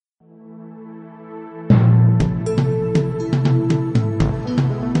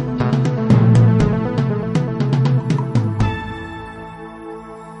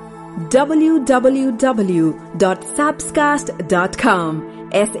www.sabscast.com.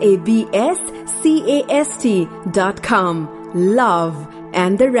 sabscast.com. Love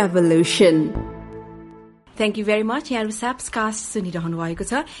and the revolution. Thank you very much. यहाँहरु साप्सकास्ट सुनिरहनु भएको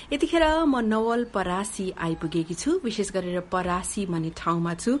छ। यतिखेर म नवल परासी आइपुगेकी छु। विशेष गरेर परासी भन्ने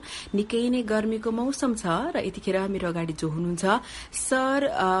ठाउँमा छु। निकै नै गर्मीको मौसम छ र यतिखेर मेरो अगाडि जो हुनुहुन्छ सर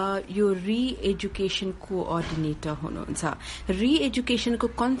यो रि-एजुकेसन कोअर्डिनेटर हुनुहुन्छ। रि-एजुकेसनको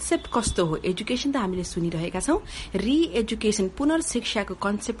कन्सेप्ट कस्तो हो? एजुकेसन त हामीले सुनिरहेका छौं। रि-एजुकेसन पुनर्शिक्षाको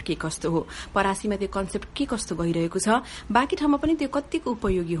कन्सेप्ट के कस्तो हो? परासीमा त्यो कन्सेप्ट के कस्तो गइरहेको छ? बाँकी ठाउँमा पनि त्यो कतिको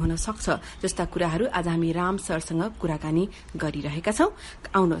उपयोगी हुन सक्छ जस्ता कुराहरू आज हामी राम सरसँग कुराकानी गरिरहेका छौं।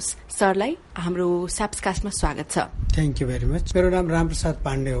 आउनुहोस् सरलाई हाम्रो साप्सकास्टमा स्वागत छ। Thank you very much. मेरो नाम रामप्रसाद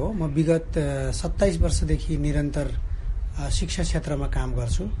पाण्डे हो। म विगत 27 वर्षदेखि निरन्तर शिक्षा क्षेत्रमा काम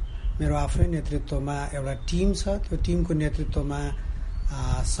गर्छु। मेरो आफ्नै नेतृत्वमा एउटा टिम छ। त्यो टिमको नेतृत्वमा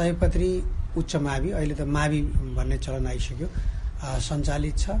सयपत्री उच्च मावि, अहिले त मावि भन्ने चलन आइसक्यो,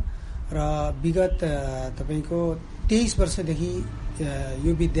 सञ्चालित छ र विगत तपाईको 23 वर्षदेखि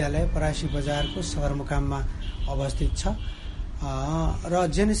यो विद्यालय परासी बजारको सदरमुकाममा अवस्थित छ र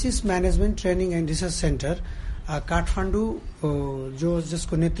genesis management training and research centre Kathmandu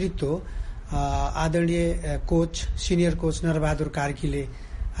जसको नेतृत्व आदरणीय कोच सिनियर कोच नरबहादुर कार्कीले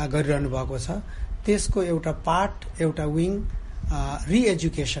गरिरहनु भएको छ, त्यसको एउटा पार्ट, एउटा विङ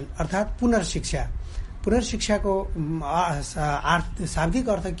रि-एजुकेसन अर्थात् पुनर्शिक्षा। पुनर्शिक्षाको शाब्दिक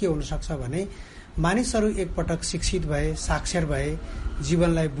अर्थ के हुन सक्छ भने मानिसहरू एकपटक शिक्षित भए, साक्षर भए,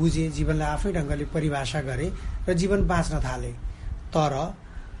 जीवनलाई बुझे, जीवनलाई आफ्नै ढंगले परिभाषा गरे र जीवन बाँच्न थाले। तर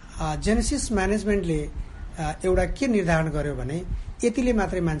जेनेसिस म्यानेजमेन्टले एउटा के निर्धारण गर्यो भने यतिले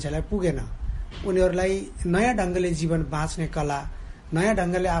मात्रै मान्छेलाई पुगेन। उनीहरूलाई नयाँ ढंगले जीवन बाँच्ने कला, नयाँ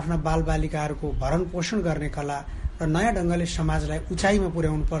ढंगले आफ्ना बालबालिकाहरूको भरण पोषण गर्ने कला र नयाँ ढंगले समाजलाई उचाइमा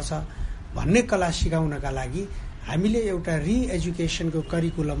पुर्याउनु पर्छ भन्ने कला सिकाउनका लागि हामीले एउटा रि-एजुकेसनको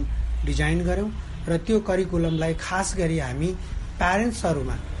करिकुलम डिजाइन गर्यौं र त्यो करिकुलमलाई खास गरी हामी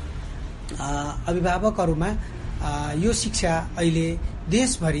प्यारेन्ट्सहरुमा, अभिभावकहरुमा यो शिक्षा अहिले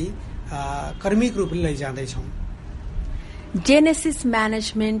देशभरि कर्मिक रूपले लैजाँदैछौं। जेनेसिस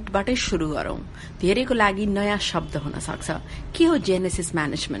म्यानेजमेन्टबाटै सुरु गरौं। धेरैको लागि नयाँ शब्द हुन सक्छ। के हो जेनेसिस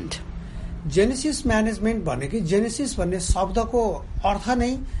म्यानेजमेन्ट? जेनेसिस म्यानेजमेन्ट भनेको जेनेसिस भन्ने शब्दको अर्थ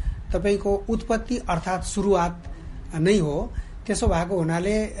नै तपाईको उत्पत्ति अर्थात् सुरुवात नै हो। त्यसो भएको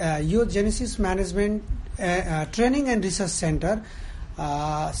हुनाले यो Genesis management training and research centre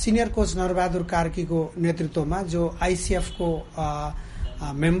senior coach Narbahadur कार्कीको नेतृत्वमा, जो आईसीएफ को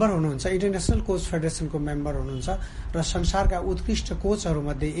मेम्बर हुनुहुन्छ, इन्टरनेशनल कोच फेडरेशनको मेम्बर हुनुहुन्छ र संसारका उत्कृष्ट कोचहरू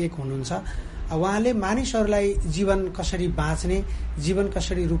मध्ये एक हुनुहुन्छ। उहाँले मानिसहरूलाई जीवन कसरी बाँच्ने, जीवन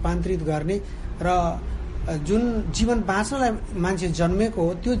कसरी रूपान्तरित गर्ने र जुन जीवन बाँच्नलाई मान्छे जन्मेको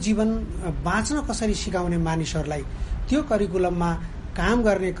हो त्यो जीवन बाँच्न कसरी सिकाउने मानिसहरूलाई त्यो करिकुलममा काम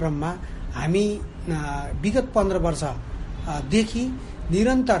गर्ने क्रममा हामी विगत 15 वर्षदेखि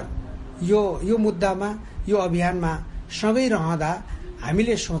निरन्तर यो मुद्दामा, यो अभियानमा सँगै रहँदा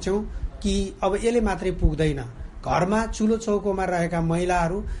हामीले सोच्यौं कि अब यसले मात्रै पुग्दैन। घरमा चुलो चौकोमा रहेका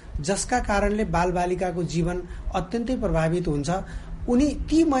महिलाहरू जसका कारणले बालबालिकाको जीवन अत्यन्तै प्रभावित हुन्छ,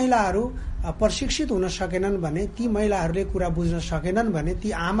 ती महिलाहरू प्रशिक्षित हुन सकेनन् भने, ती महिलाहरूले कुरा बुझ्न सकेनन् भने,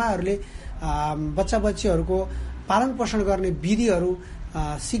 ती आमाहरूले बच्चा बच्चीहरूको पालन पोषण गर्ने विधिहरू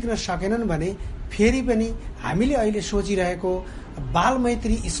सिक्न सकेनन् भने फेरि पनि हामीले अहिले सोचिरहेको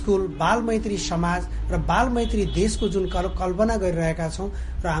बालमैत्री स्कुल, बालमैत्री समाज र बालमैत्री देशको जुन कल्पना गरिरहेका छौं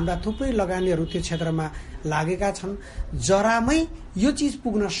र हाम्रा थुप्रै लगानीहरू त्यो क्षेत्रमा लागेका छन्, जरामै यो चीज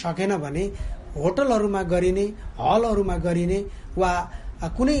पुग्न सकेन भने होटलहरूमा गरिने, हलहरूमा गरिने वा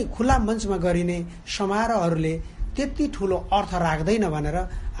कुनै खुला मञ्चमा गरिने समारोहहरूले त्यति ठूलो अर्थ राख्दैन भनेर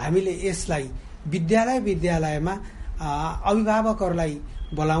हामीले यसलाई विद्यालयमा अभिभावकहरूलाई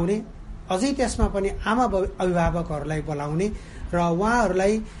बोलाउने, अझै त्यसमा पनि आमा अभिभावकहरूलाई बोलाउने र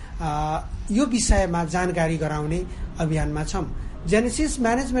उहाँहरूलाई यो विषयमा जानकारी गराउने अभियानमा छौं। जेनेसिस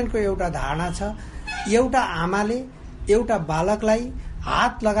म्यानेजमेन्टको एउटा धारणा छ, एउटा आमाले एउटा बालकलाई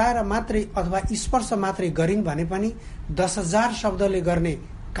हात लगाएर मात्रै अथवा स्पर्श मात्रै गरिन् भने पनि 10,000 शब्दले गर्ने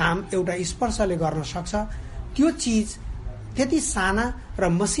काम एउटा स्पर्शले गर्न सक्छ। त्यो चीज त्यति साना र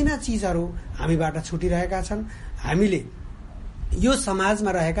मसिना चीजहरू हामीबाट छुटिरहेका छन्। हामीले यो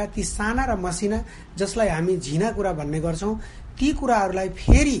समाजमा रहेका ती साना र मसिना, जसलाई हामी झिना कुरा भन्ने गर्छौं, ती कुराहरूलाई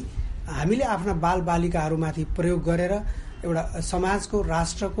फेरि हामीले आफ्ना बालबालिकाहरूमाथि प्रयोग गरेर एउटा समाजको,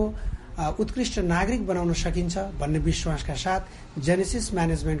 राष्ट्रको उत्कृष्ट नागरिक बनाउन सकिन्छ भन्ने विश्वासका साथ जेनेसिस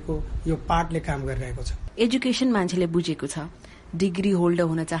म्यानेजमेन्टको यो पार्टले काम गरिरहेको छ। एजुकेसन मान्छेले बुझेको छ, डिग्री होल्डर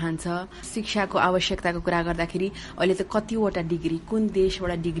हुन चाहन्छ, शिक्षाको आवश्यकताको कुरा गर्दाखेरि अहिले त कतिवटा डिग्री, कुन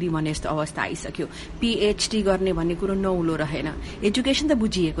देशबाट डिग्री भन्ने जस्तो अवस्था आइसक्यो। पीएचडी गर्ने भन्ने कुरो नौलो रहेन। एजुकेसन त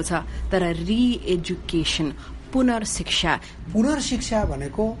बुझिएको छ, तर रिएजुकेसन, पुनर्शिक्षा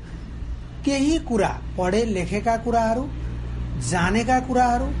भनेको केही कुरा, पढे लेखेका कुराहरू, जानेका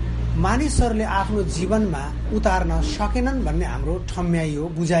कुराहरू मानिसहरूले आफ्नो जीवनमा उतार्न सकेनन् भन्ने हाम्रो ठम्याइयो,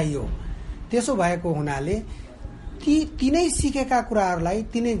 बुझाइयो। त्यसो भएको हुनाले तिनै सिकेका कुराहरूलाई,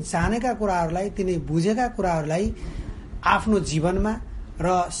 तिनै जानेका कुराहरूलाई, तिनै बुझेका कुराहरूलाई आफ्नो जीवनमा र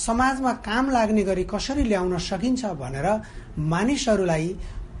समाजमा काम लाग्ने गरी कसरी ल्याउन सकिन्छ भनेर मानिसहरूलाई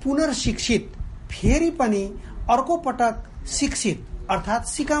पुनर्शिक्षित, फेरि पनि अर्को पटक शिक्षित अर्थात्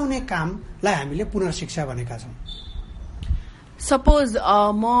सिकाउने कामलाई हामीले पुनर्शिक्षा भनेका छौँ। सपोज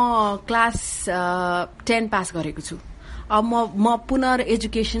म क्लास 10 पास गरेको छु, अब म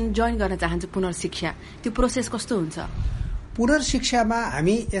पुनर्एजुकेसन जोइन गर्न चाहन्छु, पुनर्शिक्षा, त्यो प्रोसेस कस्तो हुन्छ? पुनर्शिक्षामा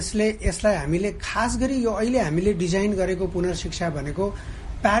हामी यसलाई हामीले खास गरी यो अहिले हामीले डिजाइन गरेको पुनर्शिक्षा भनेको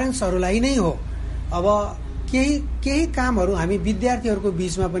प्यारेन्ट्सहरूलाई नै हो। अब केही कामहरू हामी विद्यार्थीहरूको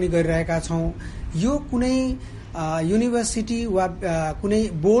बीचमा पनि गरिरहेका छौँ। यो कुनै युनिभर्सिटी वा कुनै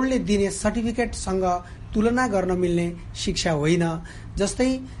बोर्डले दिने सर्टिफिकेटसँग तुलना गर्न मिल्ने शिक्षा होइन।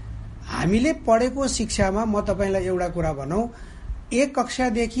 जस्तै हामीले पढेको शिक्षामा म तपाईलाई एउटा कुरा भनौं, 1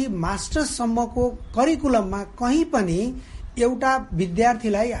 कक्षादेखि मास्टर्ससम्मको करिकुलममा कहीँ पनि एउटा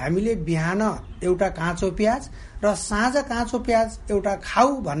विद्यार्थीलाई हामीले बिहान एउटा काँचो प्याज र साँझ काँचो प्याज एउटा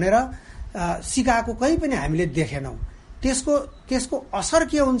खाऊ भनेर सिकाएको कहीँ पनि हामीले देखेनौं। त्यसको असर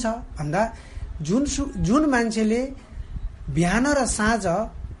के हुन्छ भन्दा जुन मान्छेले बिहान र साँझ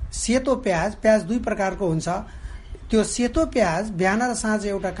सेतो प्याज 2 प्रकारको हुन्छ, त्यो सेतो प्याज बिहान र साँझ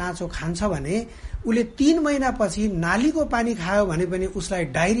एउटा काँचो खान्छ भने उसले 3 महिनापछि नालीको पानी खायो भने पनि उसलाई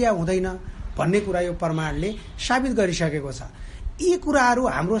डायरिया हुँदैन भन्ने कुरा यो प्रमाणले साबित गरिसकेको छ। यी कुराहरू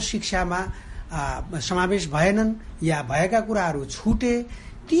हाम्रो शिक्षामा समावेश भएनन् या भएका कुराहरू छुटे।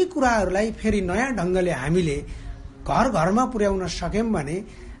 ती कुराहरूलाई फेरि नयाँ ढंगले हामीले घर घरमा पुर्याउन सक्यौं भने,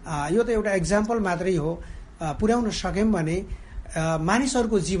 यो त एउटा एक्जाम्पल मात्रै हो, पुर्याउन सक्यौं भने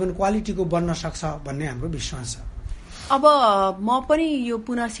मानिसहरूको जीवन क्वालिटीको बन्न सक्छ भन्ने हाम्रो विश्वास छ। अब म पनि यो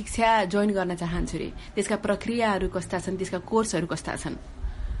पुनर्शिक्षा जोइन गर्न चाहन्छु रे, त्यसका प्रक्रियाहरू कस्ता छन्, त्यसका कोर्सहरू कस्ता छन्?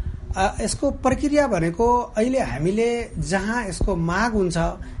 यसको प्रक्रिया भनेको अहिले हामीले जहाँ यसको माग हुन्छ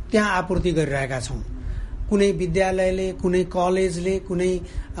त्यहाँ आपूर्ति गरिरहेका छौं। कुनै विद्यालयले, कुनै कलेजले, कुनै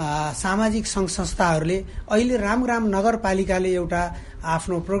सामाजिक संघ संस्थाहरूले अहिले राम नगरपालिकाले एउटा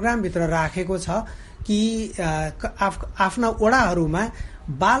आफ्नो प्रोग्रामभित्र राखेको छ कि आफ्ना वडाहरूमा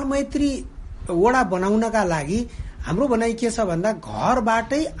बालमैत्री वडा बनाउनका लागि हाम्रो भनाइ के छ भन्दा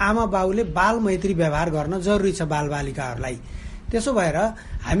घरबाटै आमा बाउले बालमैत्री व्यवहार गर्न जरुरी छ बालबालिकाहरूलाई। त्यसो भएर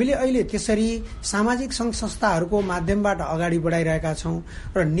हामीले अहिले त्यसरी सामाजिक संघ संस्थाहरूको माध्यमबाट अगाडि बढाइरहेका छौं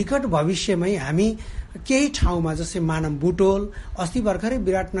र निकट भविष्यमै हामी केही ठाउँमा, जस्तै मानव बुटोल, अस्ति भर्खरै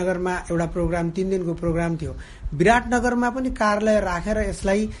विराटनगरमा एउटा प्रोग्राम 3 दिनको प्रोग्राम थियो, विराटनगरमा पनि कार्यालय राखेर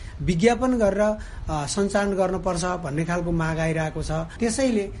यसलाई विज्ञापन गरेर सञ्चालन गर्नुपर्छ भन्ने खालको माग आइरहेको छ।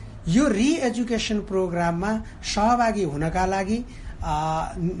 त्यसैले यो रिएजुकेसन प्रोग्राममा सहभागी हुनका लागि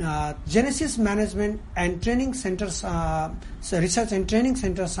genesis management and training centre, research and training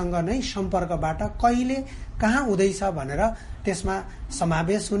सेन्टरसँग नै सम्पर्कबाट कहिले कहाँ हुँदैछ भनेर त्यसमा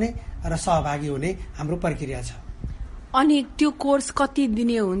समावेश हुने र सहभागी हुने हाम्रो प्रक्रिया छ। अनि त्यो कोर्स कति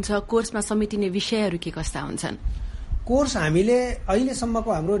दिने हुन्छ? कोर्समा समेटिने विषयहरू के कस्ता हुन्छन्? कोर्स हामीले अहिलेसम्मको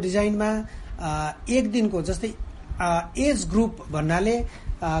हाम्रो डिजाइनमा 1 दिनको, जस्तै एज ग्रुप भन्नाले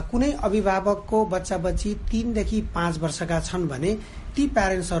कुनै अभिभावकको बच्चा बच्ची 3 देखि 5 वर्षका छन् भने ती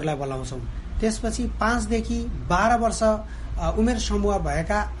प्यारेन्ट्सहरूलाई बोलाउँछौं। त्यसपछि 5 देखि 12 वर्ष उमेर समूह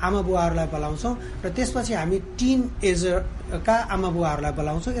भएका आमा बुवाहरूलाई बोलाउँछौं र त्यसपछि हामी टिन एजका आमा बुवाहरूलाई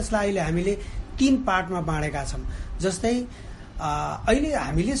बोलाउँछौं। यसलाई अहिले हामीले 3 पार्टमा बाँडेका छौं। जस्तै अहिले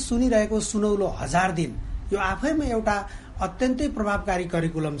हामीले सुनिरहेको सुनौलो 1000 दिन, यो आफैमा एउटा अत्यन्तै प्रभावकारी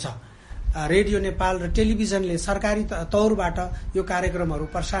करिकुलम छ। रेडियो नेपाल र टेलिभिजनले सरकारी तौरबाट यो कार्यक्रमहरू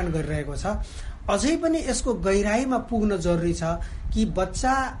प्रसारण गरिरहेको छ। अझै पनि यसको गहिराईमा पुग्न जरुरी छ कि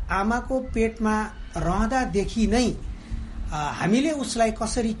बच्चा आमाको पेटमा रहँदादेखि नै हामीले उसलाई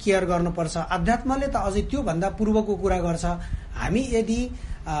कसरी केयर गर्नुपर्छ। अध्यात्मले त अझै त्यो भन्दा पूर्वको कुरा गर्छ। हामी यदि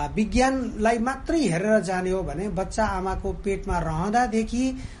विज्ञानलाई मात्रै हेरेर जाने हो भने बच्चा आमाको पेटमा रहँदादेखि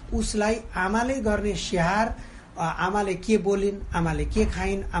उसलाई आमाले गर्ने स्याहार, आमाले के बोलिन्, आमाले के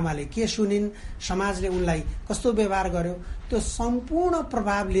खाइन्, आमाले के सुनिन्, समाजले उनलाई कस्तो व्यवहार गर्यो, त्यो सम्पूर्ण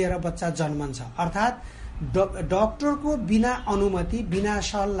प्रभाव लिएर बच्चा जन्मन्छ। अर्थात् डाक्टरको बिना अनुमति, बिना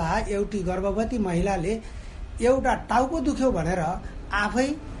सल्लाह एउटी गर्भवती महिलाले एउटा टाउको दुख्यो भनेर आफै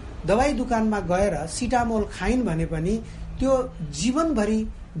दवाई दुकानमा गएर सिटामोल खाइन् भने पनि त्यो जीवनभरि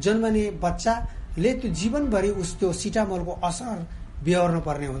जन्मने बच्चाले त्यो जीवनभरि त्यो सिटामोलको असर बेहोर्न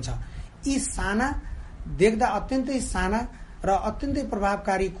पर्ने हुन्छ। यी साना देख्दा अत्यन्तै साना र अत्यन्तै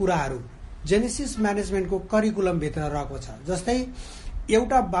प्रभावकारी कुराहरू जेनेसिस म्यानेजमेन्टको करिकुलमभित्र रहेको छ। जस्तै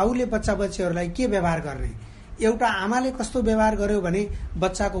एउटा बाउले बच्चा बच्चीहरूलाई के व्यवहार गर्ने, एउटा आमाले कस्तो व्यवहार गर्यो भने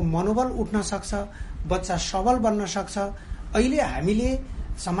बच्चाको मनोबल उठ्न सक्छ, बच्चा सबल बन्न सक्छ। अहिले हामीले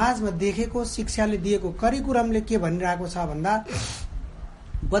समाजमा देखेको शिक्षाले दिएको करिकुलमले के भनिरहेको छ भन्दा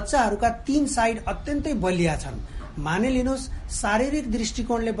बच्चाहरूका 3 साइड अत्यन्तै बलिया छन्। मानिलिनुहोस् शारीरिक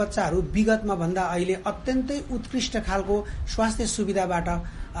दृष्टिकोणले बच्चाहरू विगतमा भन्दा अहिले अत्यन्तै उत्कृष्ट खालको स्वास्थ्य सुविधाबाट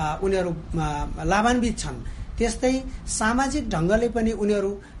उनीहरू लाभान्वित छन्। त्यस्तै सामाजिक ढंगले पनि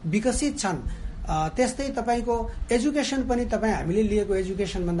उनीहरू विकसित छन्। त्यस्तै तपाईको एजुकेसन पनि तपाईँ हामीले लिएको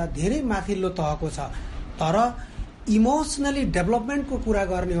एजुकेसन भन्दा धेरै माथिल्लो तहको छ। तर इमोसनली डेभलपमेन्टको कुरा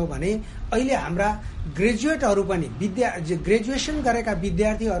गर्ने हो भने अहिले हाम्रा ग्रेजुएटहरू पनि ग्रेजुएसन गरेका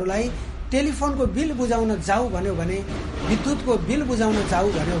विद्यार्थीहरूलाई टेलिफोनको बिल बुझाउन जाऊ भन्यो भने, विद्युतको बिल बुझाउन जाऊ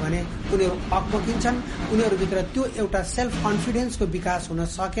भन्यो भने उनीहरू अक्मकिन्छन्। उनीहरूभित्र त्यो एउटा सेल्फ कन्फिडेन्सको विकास हुन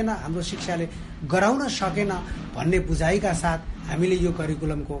सकेन, हाम्रो शिक्षाले गराउन सकेन भन्ने बुझाइका साथ हामीले यो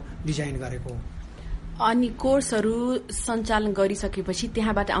करिकुलमको डिजाइन गरेको हो। अनि कोर्सहरू सञ्चालन गरिसकेपछि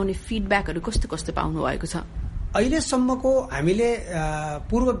त्यहाँबाट आउने फिडब्याकहरू कस्तो कस्तो पाउनु भएको छ? अहिलेसम्मको हामीले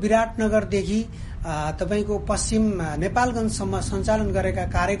पूर्व विराटनगरदेखि तपाईको पश्चिम नेपालगञ्जसम्म सञ्चालन गरेका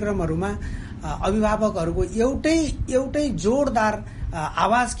कार्यक्रमहरूमा अभिभावकहरूको एउटै जोरदार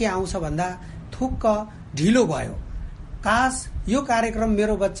आवाज के आउँछ भन्दा थुक्क ढिलो भयो। काश यो कार्यक्रम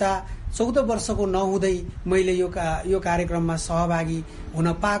मेरो बच्चा 14 वर्षको नहुँदै मैले यो कार्यक्रममा सहभागी हुन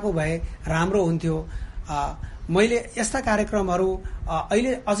पाएको भए राम्रो हुन्थ्यो। मैले यस्ता कार्यक्रमहरू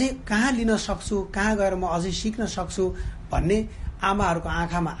अहिले अझै कहाँ लिन सक्छु, कहाँ गएर म अझै सिक्न सक्छु भन्ने आमाहरूको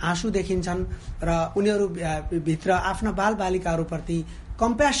आँखामा आँसु देखिन्छन् र उनीहरू भित्र आफ्ना बालबालिकाहरूप्रति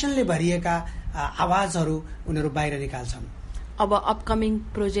कम्प्यासनले भरिएका आवाजहरू उनीहरू बाहिर निकाल्छन्। अब अपकमिङ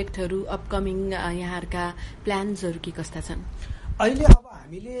प्रोजेक्टहरू, अपकमिङ यहाँहरूका प्लान्सहरू के कस्ता छन्? अहिले अब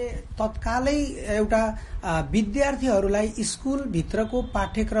हामीले तत्कालै एउटा विद्यार्थीहरूलाई स्कुलभित्रको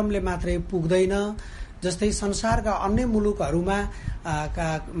पाठ्यक्रमले मात्रै पुग्दैन। जस्तै संसारका अन्य मुलुकहरूमा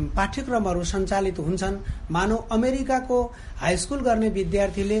पाठ्यक्रमहरू सञ्चालित हुन्छन्। मानौ अमेरिकाको हाई स्कुल गर्ने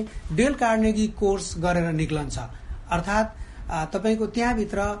विद्यार्थीले डेल कार्नेगी कोर्स गरेर निक्लन्छ। अर्थात् तपाईको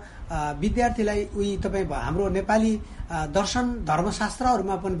त्यहाँभित्र विद्यार्थीलाई तपाईँ हाम्रो नेपाली दर्शन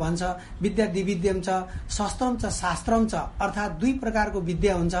धर्मशास्त्रहरूमा पनि भन्छ विद्या दिविद्यम छ, शस्त्रम छ, शास्त्रम छ। अर्थात् 2 प्रकारको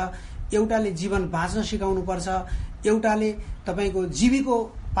विद्या हुन्छ। एउटाले जीवन बाँच्न सिकाउनु पर्छ, एउटाले तपाईको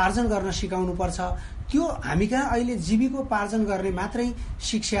जीविकोपार्जन गर्न सिकाउनु पर्छ। त्यो हामी कहाँ अहिले जीविकोपार्जन गर्ने मात्रै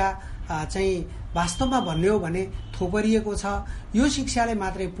शिक्षा चाहिँ वास्तवमा भन्ने हो भने थोपरिएको छ। यो शिक्षाले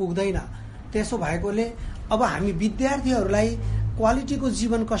मात्रै पुग्दैन। त्यसो भएकोले अब हामी विद्यार्थीहरूलाई क्वालिटीको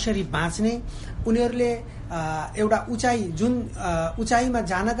जीवन कसरी बाँच्ने, उनीहरूले एउटा जुन उचाइमा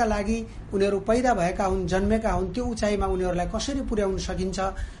जानका लागि उनीहरू पैदा भएका हुन्, जन्मेका हुन्, त्यो उचाइमा उनीहरूलाई कसरी पुर्याउन सकिन्छ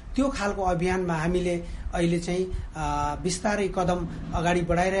त्यो खालको अभियानमा हामीले अहिले चाहिँ बिस्तारै कदम अगाडि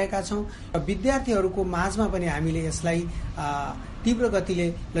बढाइरहेका छौं। विद्यार्थीहरूको माझमा पनि हामीले यसलाई तीव्र गतिले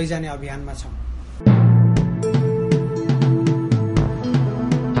लैजाने अभियानमा छौं।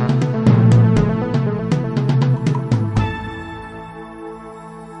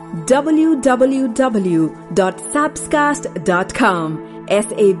 www.sabscast.com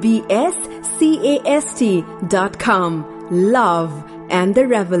sabscast.com Love and the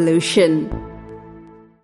Revolution.